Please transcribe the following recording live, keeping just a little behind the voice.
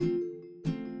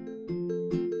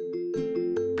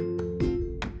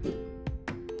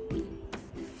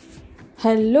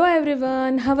Hello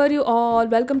everyone, how are you all?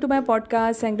 Welcome to my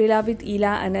podcast Sangrila with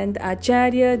Ila Anand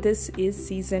Acharya. This is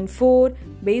season 4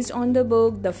 based on the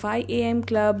book The 5 AM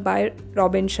Club by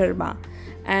Robin Sharma.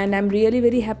 And I'm really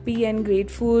very happy and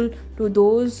grateful to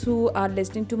those who are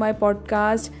listening to my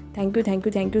podcast. Thank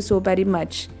you so very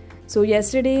much. So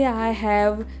yesterday I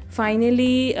have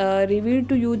finally revealed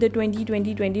to you the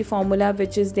 20-20-20 formula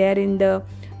which is there in the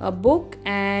book,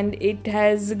 and it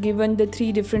has given the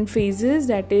 3 different phases,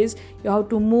 that is you have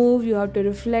to move, you have to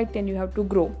reflect, and you have to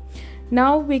grow.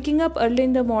 Now waking up early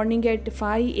in the morning at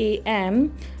 5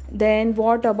 a.m., then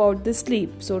what about the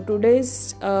sleep? So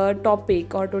today's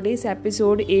topic or today's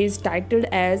episode is titled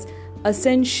as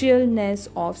essentialness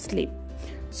of sleep.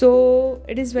 So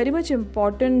it is very much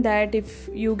important that if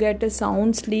you get a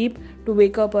sound sleep to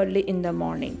wake up early in the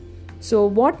morning. So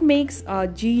what makes a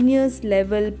genius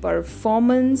level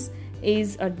performance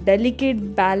is a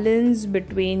delicate balance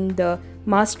between the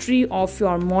mastery of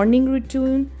your morning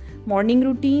routine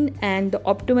and the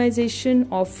optimization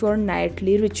of your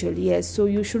nightly ritual. Yes, so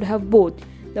you should have both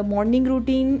the morning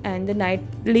routine and the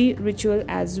nightly ritual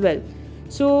as well.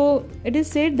 So it is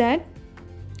said that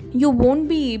you won't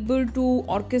be able to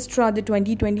orchestra the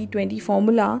 20-20-20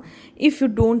 formula if you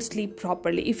don't sleep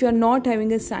properly, if you're not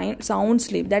having a sound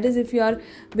sleep. That is, if you are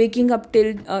waking up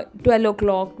till 12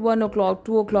 o'clock, 1 o'clock,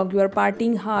 2 o'clock, you are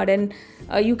partying hard, and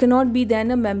you cannot be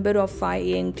then a member of 5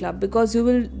 a.m. club, because you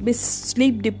will be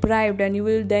sleep deprived and you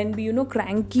will then be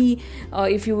cranky.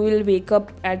 If you will wake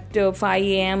up at 5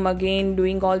 a.m. again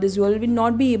doing all this, you will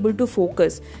not be able to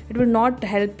focus. It will not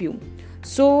help you.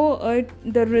 So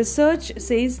the research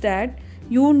says that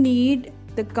you need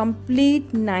the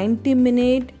complete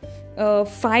 90-minute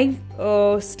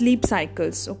 5 sleep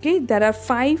cycles. Okay, there are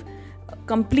 5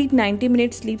 complete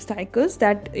 90-minute sleep cycles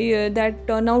that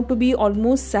turn out to be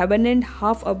almost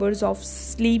 7.5 hours of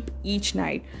sleep each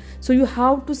night. So you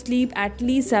have to sleep at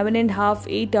least 7.5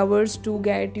 8 hours to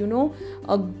get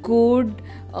a good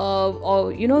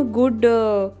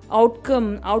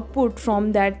output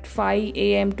from that 5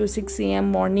 a.m. to 6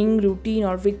 a.m. morning routine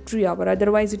or victory hour.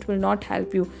 Otherwise it will not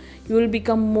help you. You will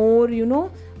become more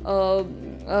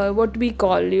what we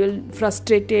call, you will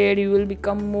frustrated, you will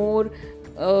become more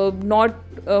not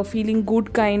feeling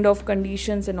good kind of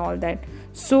conditions and all that.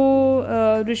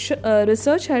 So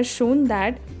research has shown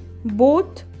that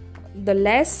both the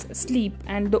less sleep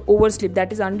and the oversleep,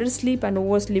 that is undersleep and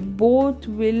oversleep, both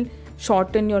will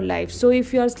shorten your life. So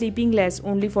if you are sleeping less,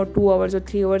 only for 2 hours or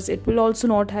 3 hours, it will also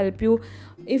not help you.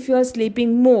 If you are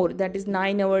sleeping more, that is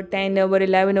 9 hour, 10 hour,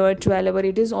 11 hour, 12 hour,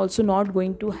 it is also not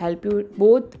going to help you.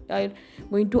 Both are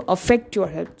going to affect your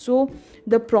health. So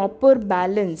the proper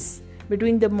balance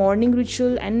between the morning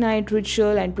ritual and night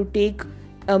ritual, and to take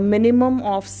a minimum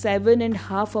of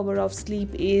 7.5 hours of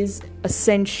sleep, is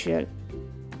essential.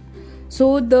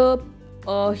 So the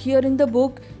here in the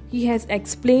book he has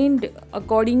explained,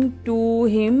 according to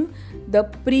him, the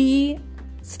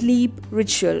pre-sleep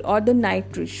ritual or the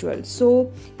night ritual.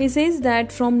 So he says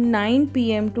that from 9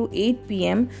 p.m. to 8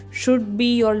 p.m. should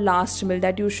be your last meal,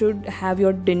 that you should have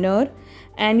your dinner,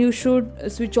 and you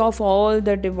should switch off all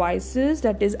the devices,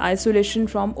 that is isolation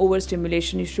from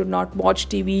overstimulation. You should not watch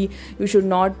TV, you should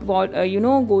not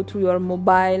go through your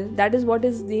mobile. That is what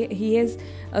is he has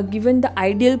given the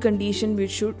ideal condition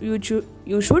which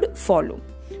you should follow.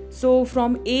 So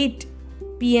from 8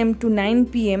 p.m. to 9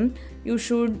 p.m. you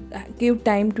should give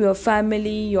time to your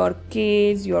family, your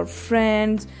kids, your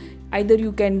friends. Either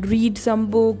you can read some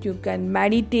book, you can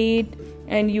meditate,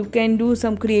 and you can do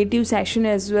some creative session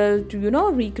as well,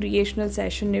 to recreational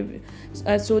session,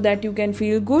 so that you can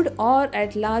feel good. Or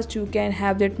at last you can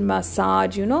have that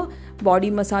massage, body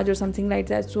massage or something like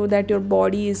that, so that your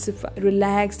body is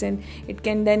relaxed and it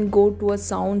can then go to a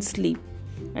sound sleep.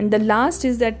 And the last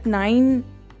is that 9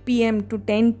 p.m. to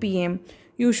 10 p.m.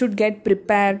 you should get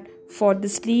prepared for the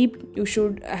sleep. You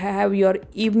should have your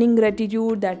evening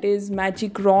gratitude, that is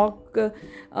magic rock,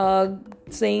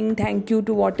 saying thank you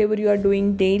to whatever you are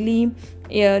doing daily.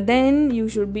 Then you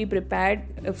should be prepared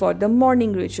for the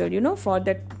morning ritual, for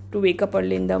that, to wake up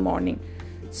early in the morning.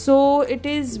 So it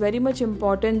is very much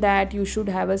important that you should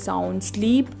have a sound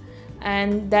sleep,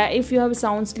 and that if you have a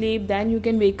sound sleep, then you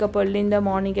can wake up early in the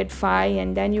morning at 5,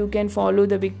 and then you can follow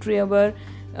the victory hour,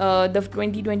 the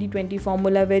 20-20-20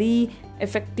 formula very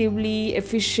effectively,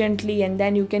 efficiently, and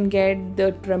then you can get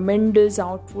the tremendous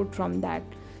output from that.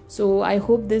 So I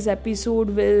hope this episode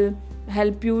will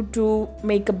help you to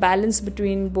make a balance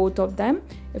between both of them.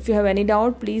 If you have any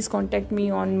doubt, please contact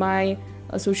me on my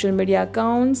social media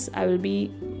accounts. I will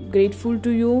be grateful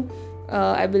to you.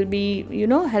 I will be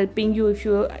helping you if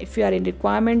you are in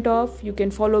requirement of. You can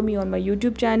follow me on my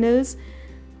YouTube channels.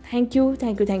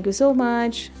 Thank you so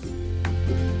much.